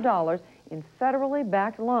millions of dollars in federally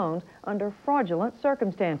backed loans under fraudulent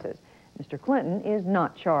circumstances. Mr. Clinton is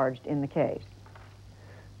not charged in the case.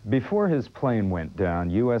 Before his plane went down,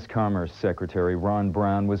 U.S. Commerce Secretary Ron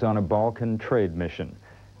Brown was on a Balkan trade mission.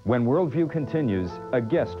 When WorldView continues, a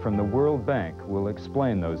guest from the World Bank will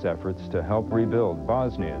explain those efforts to help rebuild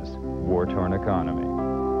Bosnia's war-torn economy.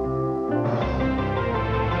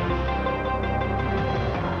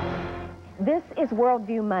 This is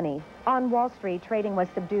WorldView Money. On Wall Street, trading was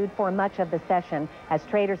subdued for much of the session as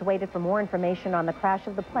traders waited for more information on the crash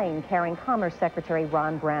of the plane carrying Commerce Secretary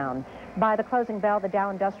Ron Brown. By the closing bell, the Dow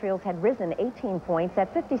Industrials had risen 18 points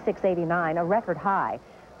at 56.89, a record high.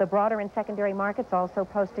 The broader and secondary markets also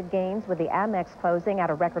posted gains, with the Amex closing at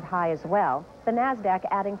a record high as well, the Nasdaq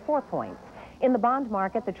adding 4 points. In the bond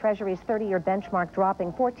market, the Treasury's 30-year benchmark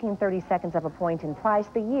dropping 14/32 of a point in price,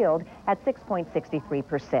 the yield at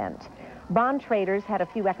 6.63%. Bond traders had a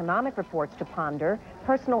few economic reports to ponder.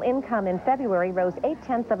 Personal income in February rose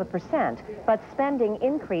 0.8%, but spending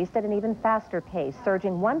increased at an even faster pace,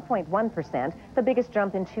 surging 1.1%, the biggest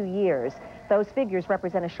jump in 2 years. Those figures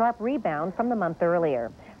represent a sharp rebound from the month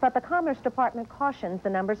earlier. But the Commerce Department cautions the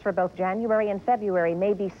numbers for both January and February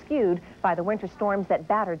may be skewed by the winter storms that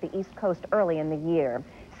battered the East Coast early in the year.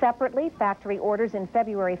 Separately, factory orders in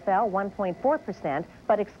February fell 1.4%,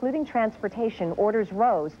 but excluding transportation, orders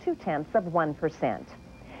rose 0.2%.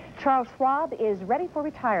 Charles Schwab is ready for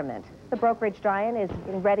retirement. The brokerage giant is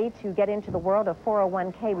ready to get into the world of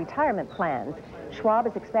 401k retirement plans. Schwab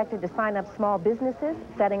is expected to sign up small businesses,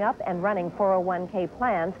 setting up and running 401k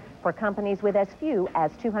plans for companies with as few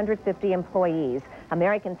as 250 employees.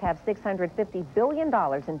 Americans have $650 billion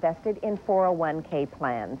invested in 401k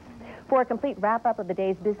plans. For a complete wrap-up of the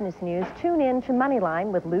day's business news, tune in to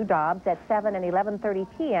Moneyline with Lou Dobbs at 7 and 11:30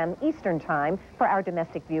 p.m. Eastern Time for our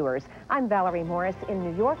domestic viewers. I'm Valerie Morris in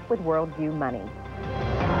New York with WorldView Money.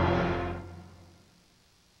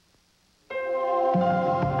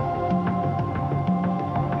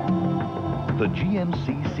 The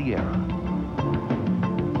GMC Sierra.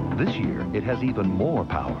 This year, it has even more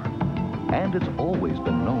power, and it's always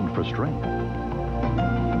been known for strength.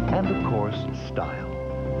 And of course, style.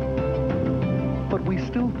 But we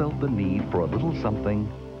still felt the need for a little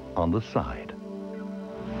something on the side.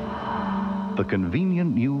 The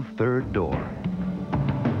convenient new third door.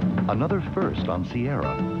 Another first on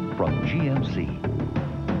Sierra from GMC.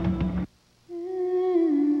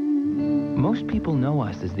 Most people know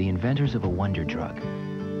us as the inventors of a wonder drug,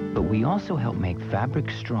 but we also help make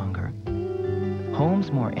fabrics stronger,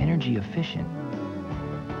 homes more energy efficient,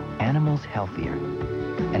 animals healthier,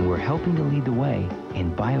 and we're helping to lead the way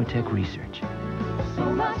in biotech research. So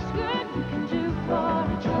much good we can do for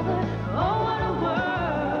each other. Oh, what a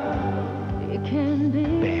world it can be.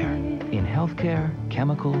 Bayer. In healthcare,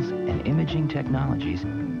 chemicals, and imaging technologies,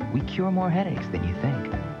 we cure more headaches than you think.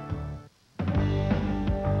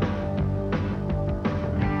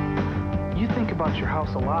 You think about your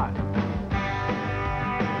house a lot.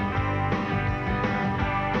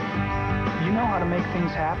 You know how to make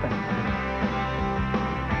things happen.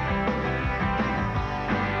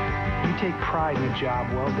 You take pride in a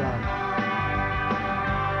job well done.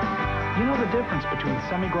 You know the difference between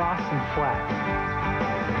semi-gloss and flat.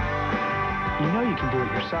 You know you can do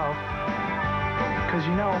it yourself, because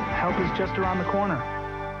you know help is just around the corner.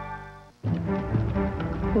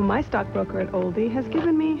 Well, my stockbroker at Oldie has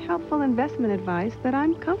given me helpful investment advice that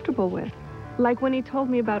I'm comfortable with. Like when he told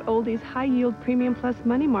me about Oldie's high-yield Premium Plus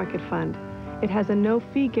money market fund. It has a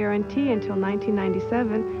no-fee guarantee until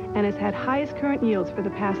 1997 and has had highest current yields for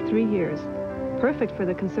the past 3 years. Perfect for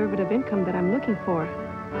the conservative income that I'm looking for.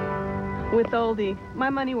 With Oldie, my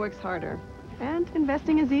money works harder, and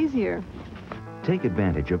investing is easier. Take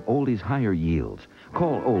advantage of Oldie's higher yields.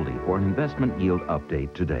 Call Oldie for an investment yield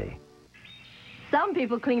update today. Some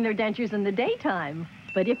people clean their dentures in the daytime,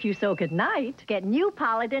 but if you soak at night, get new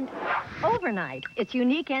Polident overnight. Its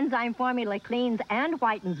unique enzyme formula cleans and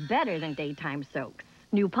whitens better than daytime soaks.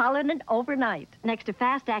 New Polident overnight, next to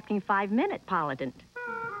fast-acting 5-minute Polident.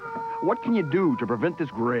 What can you do to prevent this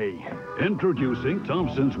gray? Introducing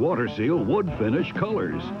Thompson's Water Seal Wood Finish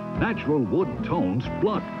Colors. Natural wood tones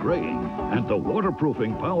blot graying, and the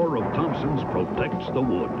waterproofing power of Thompson's protects the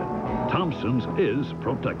wood. Thompson's is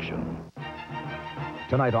protection.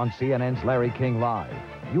 Tonight on CNN's Larry King Live,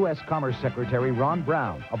 U.S. Commerce Secretary Ron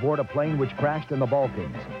Brown aboard a plane which crashed in the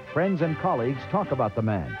Balkans. Friends and colleagues talk about the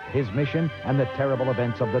man, his mission, and the terrible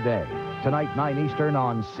events of the day. Tonight, 9 Eastern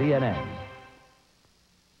on CNN.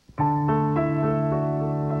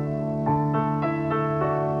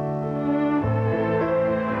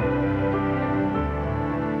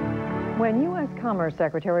 When U.S. Commerce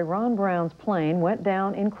Secretary Ron Brown's plane went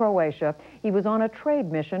down in Croatia, he was on a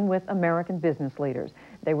trade mission with American business leaders.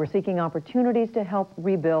 They were seeking opportunities to help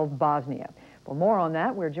rebuild Bosnia. For more on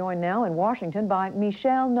that, we're joined now in Washington by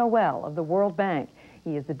Michel Noel of the World Bank.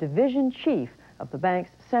 He is the division chief of the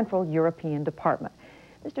bank's Central European Department.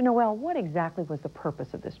 Mr. Noel, what exactly was the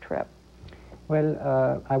purpose of this trip?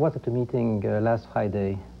 Well, I was at a meeting last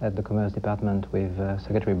Friday at the Commerce Department with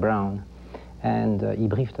Secretary Brown, and he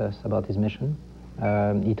briefed us about his mission.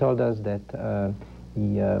 He told us that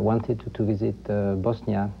he wanted to visit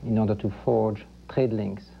Bosnia in order to forge trade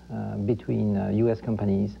links between U.S.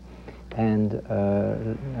 companies and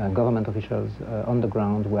government officials on the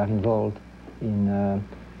ground who are involved in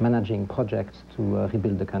managing projects to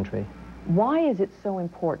rebuild the country. Why is it so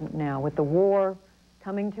important now, with the war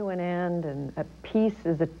coming to an end and a peace,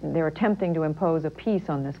 they're attempting to impose a peace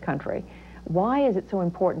on this country? Why is it so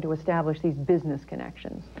important to establish these business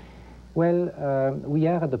connections? Well, we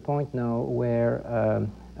are at the point now where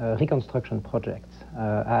reconstruction projects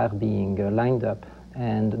are being lined up,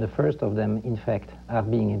 and the first of them, in fact, are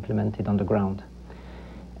being implemented on the ground.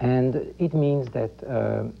 And it means that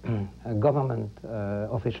government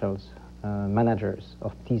officials, managers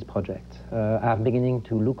of these projects, are beginning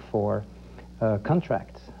to look for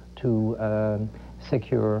contracts to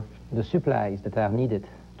secure the supplies that are needed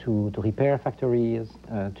to repair factories,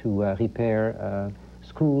 to repair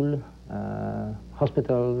school,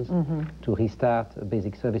 hospitals, to restart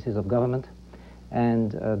basic services of government.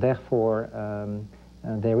 And therefore,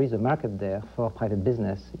 there is a market there for private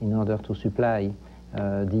business in order to supply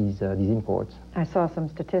these imports. I saw some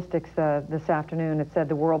statistics this afternoon. It said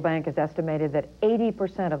the World Bank has estimated that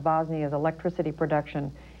 80% of Bosnia's electricity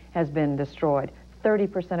production has been destroyed,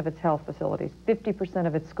 30% of its health facilities, 50%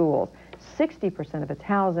 of its schools, 60% of its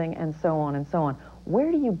housing, and so on and so on.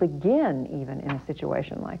 Where do you begin, even, in a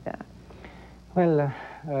situation like that? Well,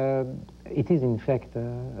 it is, in fact,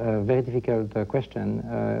 a very difficult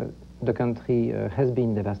question. The country has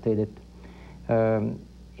been devastated.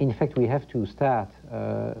 In fact, we have to start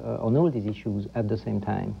on all these issues at the same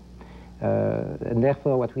time. And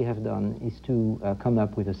therefore, what we have done is to come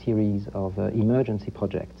up with a series of emergency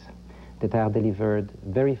projects that are delivered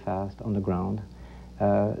very fast on the ground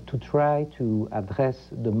to try to address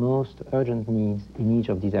the most urgent needs in each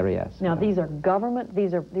of these areas. Now, these are government,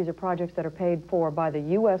 these are projects that are paid for by the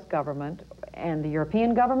U.S. government and the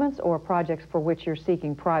European governments, or projects for which you're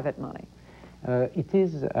seeking private money? It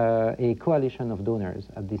is a coalition of donors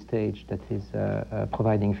at this stage that is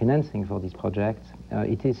providing financing for these projects.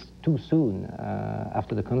 It is too soon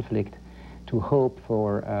after the conflict to hope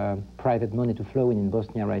for private money to flow in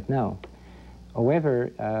Bosnia right now.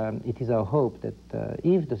 However, it is our hope that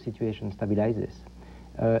if the situation stabilizes,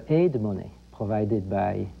 aid money provided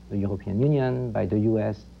by the European Union, by the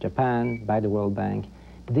US, Japan, by the World Bank,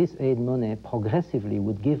 this aid money progressively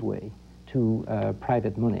would give way to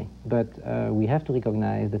private money. But we have to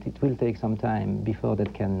recognize that it will take some time before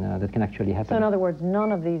that can actually happen. So in other words,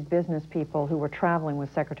 none of these business people who were traveling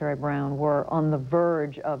with Secretary Brown were on the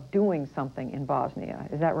verge of doing something in Bosnia.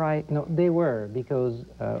 Is that right? No, they were, because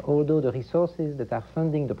although the resources that are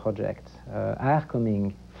funding the projects are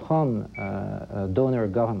coming from donor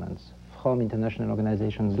governments, from international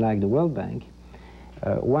organizations like the World Bank,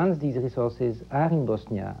 once these resources are in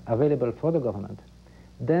Bosnia, available for the government,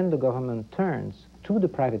 then the government turns to the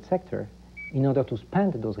private sector in order to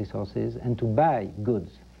spend those resources and to buy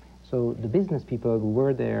goods. So the business people who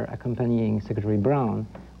were there accompanying Secretary Brown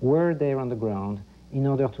were there on the ground in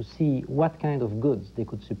order to see what kind of goods they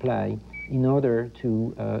could supply in order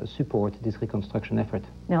to support this reconstruction effort.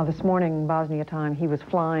 Now, this morning, Bosnia time, he was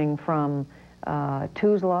flying from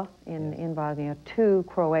Tuzla in Bosnia to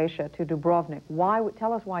Croatia, to Dubrovnik.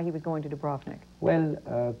 Tell us why he was going to Dubrovnik. Well,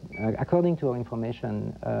 according to our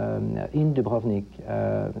information, in Dubrovnik,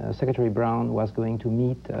 Secretary Brown was going to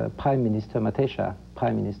meet Prime Minister Mateša,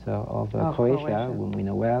 Prime Minister of Croatia, whom we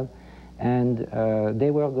know well, and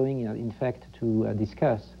they were going, in fact, to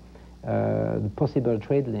discuss the possible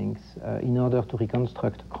trade links in order to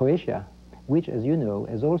reconstruct Croatia, which, as you know,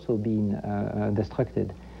 has also been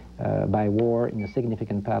destructed by war in a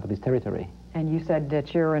significant part of its territory. And you said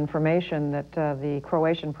that your information that the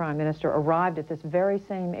Croatian Prime Minister arrived at this very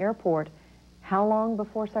same airport how long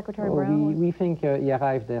before Secretary Brown? We think he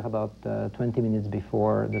arrived there about 20 minutes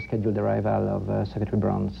before the scheduled arrival of Secretary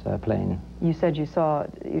Brown's plane. You said you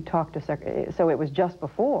talked to Secretary, so it was just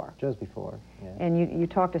before? Just before, yeah. And you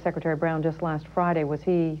talked to Secretary Brown just last Friday. Was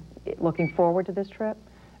he looking forward to this trip?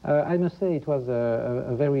 I must say it was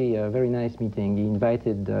a very nice meeting. He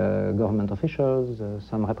invited government officials,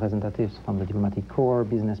 some representatives from the diplomatic corps,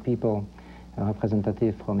 business people, a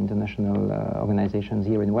representative from international organizations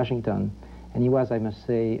here in Washington. And he was, I must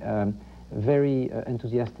say, very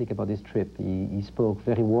enthusiastic about this trip. He spoke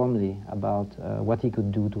very warmly about what he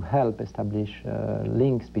could do to help establish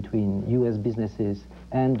links between US businesses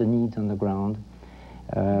and the needs on the ground.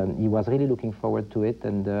 He was really looking forward to it,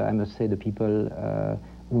 and I must say the people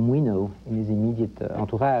whom we know in his immediate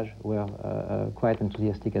entourage were quite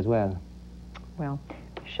enthusiastic as well. Well,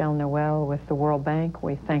 Michel Noel with the World Bank,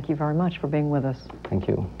 we thank you very much for being with us. Thank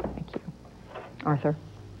you. Thank you. Arthur?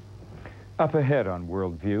 Up ahead on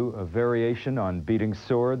WorldView, a variation on beating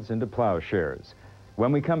swords into plowshares.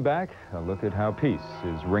 When we come back, a look at how peace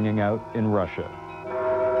is ringing out in Russia.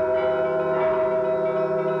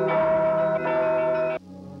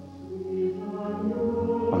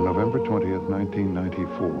 On November 20th,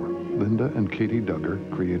 1994, Linda and Katie Duggar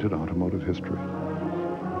created automotive history.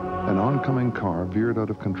 An oncoming car veered out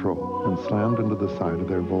of control and slammed into the side of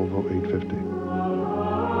their Volvo 850.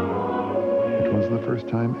 the first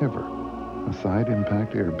time ever a side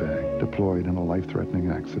impact airbag deployed in a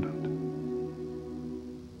life-threatening accident.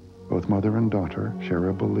 Both mother and daughter share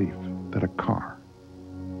a belief that a car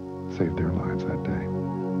saved their lives that day.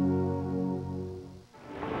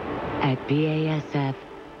 At BASF,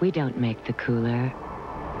 we don't make the cooler.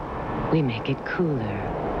 We make it cooler.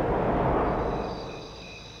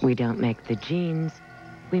 We don't make the jeans.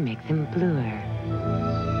 We make them bluer.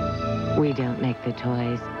 We don't make the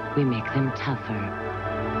toys. We make them tougher.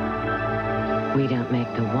 We don't make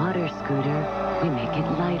the water scooter. We make it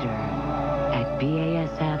lighter. At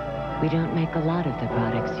BASF, we don't make a lot of the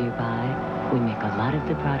products you buy. We make a lot of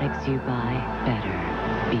the products you buy better.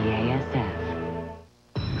 BASF.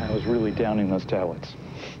 I was really downing those tablets.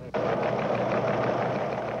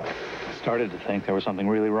 Started to think there was something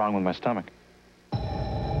really wrong with my stomach.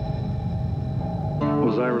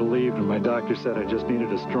 Was I relieved when my doctor said I just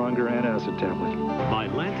needed a stronger antacid tablet.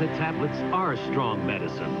 Mylanta tablets are strong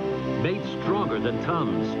medicine. Made stronger than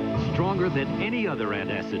Tums. Stronger than any other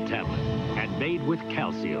antacid tablet. And made with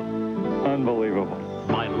calcium. Unbelievable.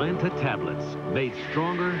 Mylanta tablets. Made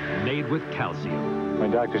stronger, made with calcium. My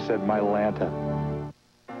doctor said Mylanta.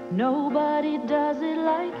 Nobody does it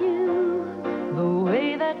like you, the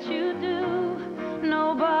way that you do.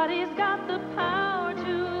 Nobody's got the power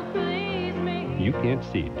to please me. You can't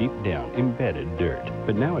see deep down embedded dirt,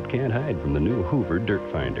 but now it can't hide from the new Hoover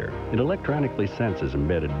Dirt Finder. It electronically senses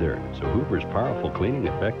embedded dirt, so Hoover's powerful cleaning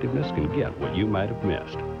effectiveness can get what you might have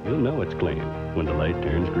missed. You'll know it's clean when the light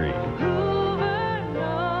turns green. Hoover,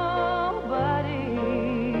 nobody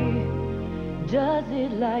does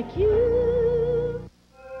it like you.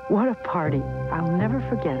 What a party. I'll never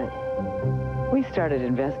forget it. We started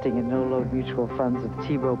investing in no-load mutual funds with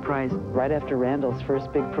T. Rowe Price right after Randall's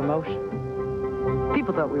first big promotion.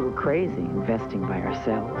 People thought we were crazy investing by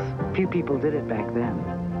ourselves. Few people did it back then.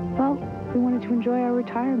 Well, we wanted to enjoy our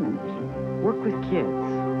retirement, work with kids,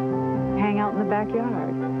 hang out in the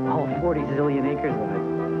backyard, all 40 zillion acres of it.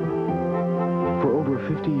 For over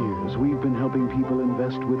 50 years, we've been helping people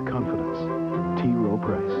invest with confidence. T. Rowe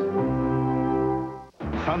Price.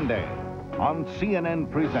 Sunday on CNN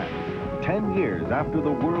Presents, 10 years after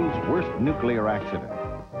the world's worst nuclear accident.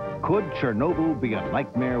 Could Chernobyl be a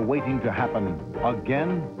nightmare waiting to happen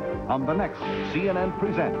again? On the next CNN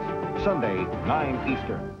Presents, Sunday, 9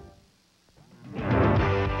 Eastern.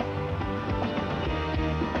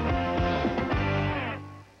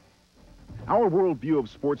 Our worldview of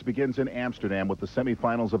sports begins in Amsterdam with the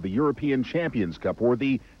semifinals of the European Champions Cup, or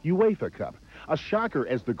the UEFA Cup. A shocker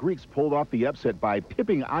as the Greeks pulled off the upset by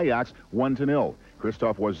pipping Ajax 1-0.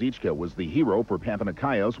 Krzysztof Wojcicka was the hero for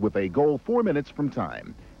Panathinaikos with a goal 4 minutes from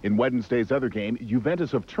time. In Wednesday's other game,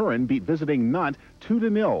 Juventus of Turin beat visiting Nantes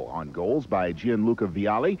 2-0 on goals by Gianluca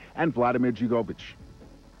Vialli and Vladimir Djugovic.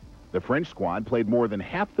 The French squad played more than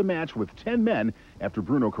half the match with 10 men after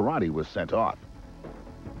Bruno Carratti was sent off.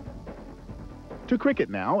 To cricket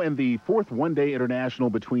now, and the fourth one-day international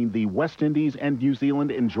between the West Indies and New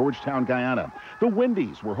Zealand in Georgetown, Guyana. The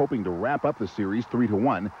Windies were hoping to wrap up the series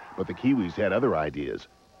 3-1, but the Kiwis had other ideas.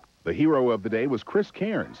 The hero of the day was Chris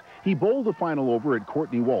Cairns. He bowled the final over at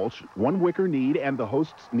Courtney Walsh, 1 wicker need, and the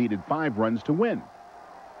hosts needed 5 runs to win.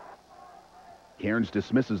 Cairns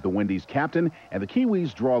dismisses the Windies captain, and the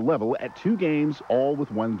Kiwis draw level at 2 games, all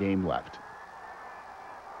with 1 game left.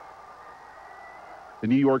 The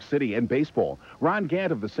New York City and baseball. Ron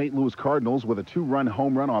Gant of the St. Louis Cardinals with a 2-run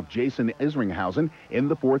home run off Jason Isringhausen in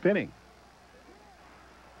the 4th inning.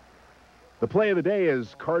 The play of the day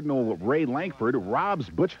is Cardinal Ray Lankford robs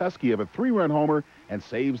Butch Husky of a 3-run homer and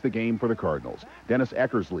saves the game for the Cardinals. Dennis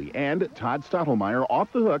Eckersley and Todd Stottlemyre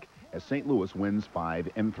off the hook as St. Louis wins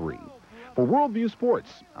 5-3. For WorldView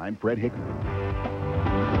Sports, I'm Fred Hickman.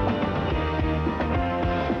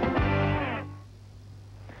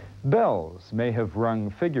 Bells may have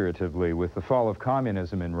rung figuratively with the fall of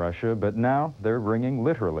communism in Russia, but now they're ringing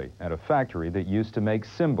literally at a factory that used to make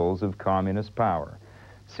symbols of communist power.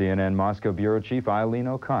 CNN Moscow Bureau Chief Eileen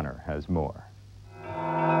O'Connor has more.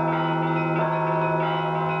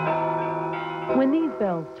 When these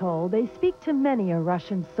bells toll, they speak to many a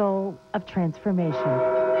Russian soul of transformation.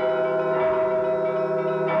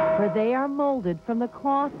 For they are molded from the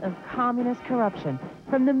cloth of communist corruption,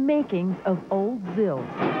 from the makings of old Zills.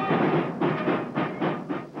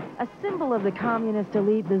 A symbol of the communist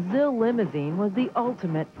elite, the Zill limousine was the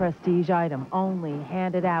ultimate prestige item, only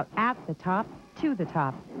handed out at the top to the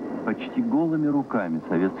top.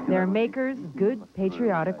 Their makers, good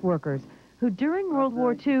patriotic workers, who during World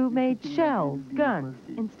War II made shells, guns,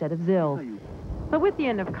 instead of Zills. But with the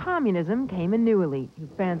end of communism came a new elite who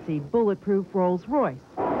fancied bulletproof Rolls-Royce,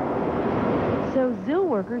 So ZIL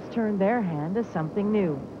workers turned their hand to something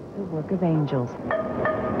new, the work of angels.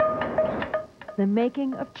 The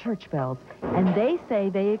making of church bells, and they say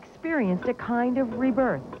they experienced a kind of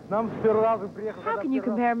rebirth. How can you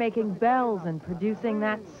compare making bells and producing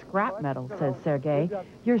that scrap metal, says Sergei.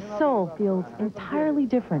 Your soul feels entirely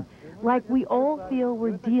different, like we all feel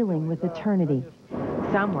we're dealing with eternity.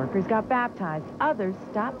 Some workers got baptized, others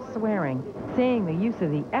stopped swearing, saying the use of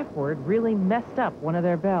the F word really messed up one of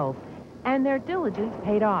their bells. And their diligence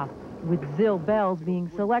paid off, with ZIL bells being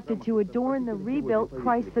selected to adorn the rebuilt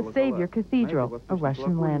Christ the Savior Cathedral, a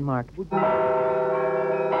Russian landmark.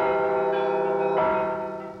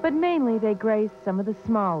 But mainly they grace some of the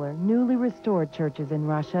smaller, newly restored churches in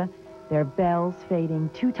Russia, their bells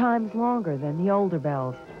fading 2 times longer than the older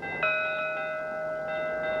bells.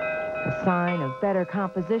 A sign of better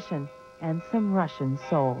composition and some Russian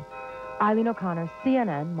soul. Eileen O'Connor,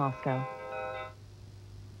 CNN, Moscow.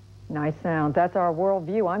 Nice sound. That's our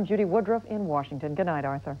worldview. I'm Judy Woodruff in Washington. Good night,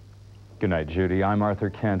 Arthur. Good night, Judy. I'm Arthur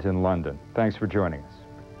Kent in London. Thanks for joining us.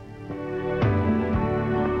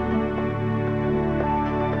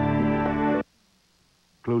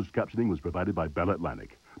 Closed captioning was provided by Bell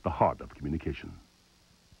Atlantic, the heart of communication.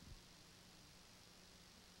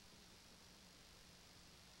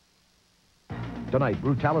 Tonight,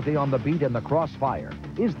 brutality on the beat and the crossfire.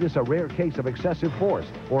 Is this a rare case of excessive force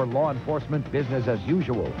or law enforcement business as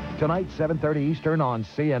usual? Tonight, 7:30 Eastern on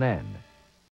CNN.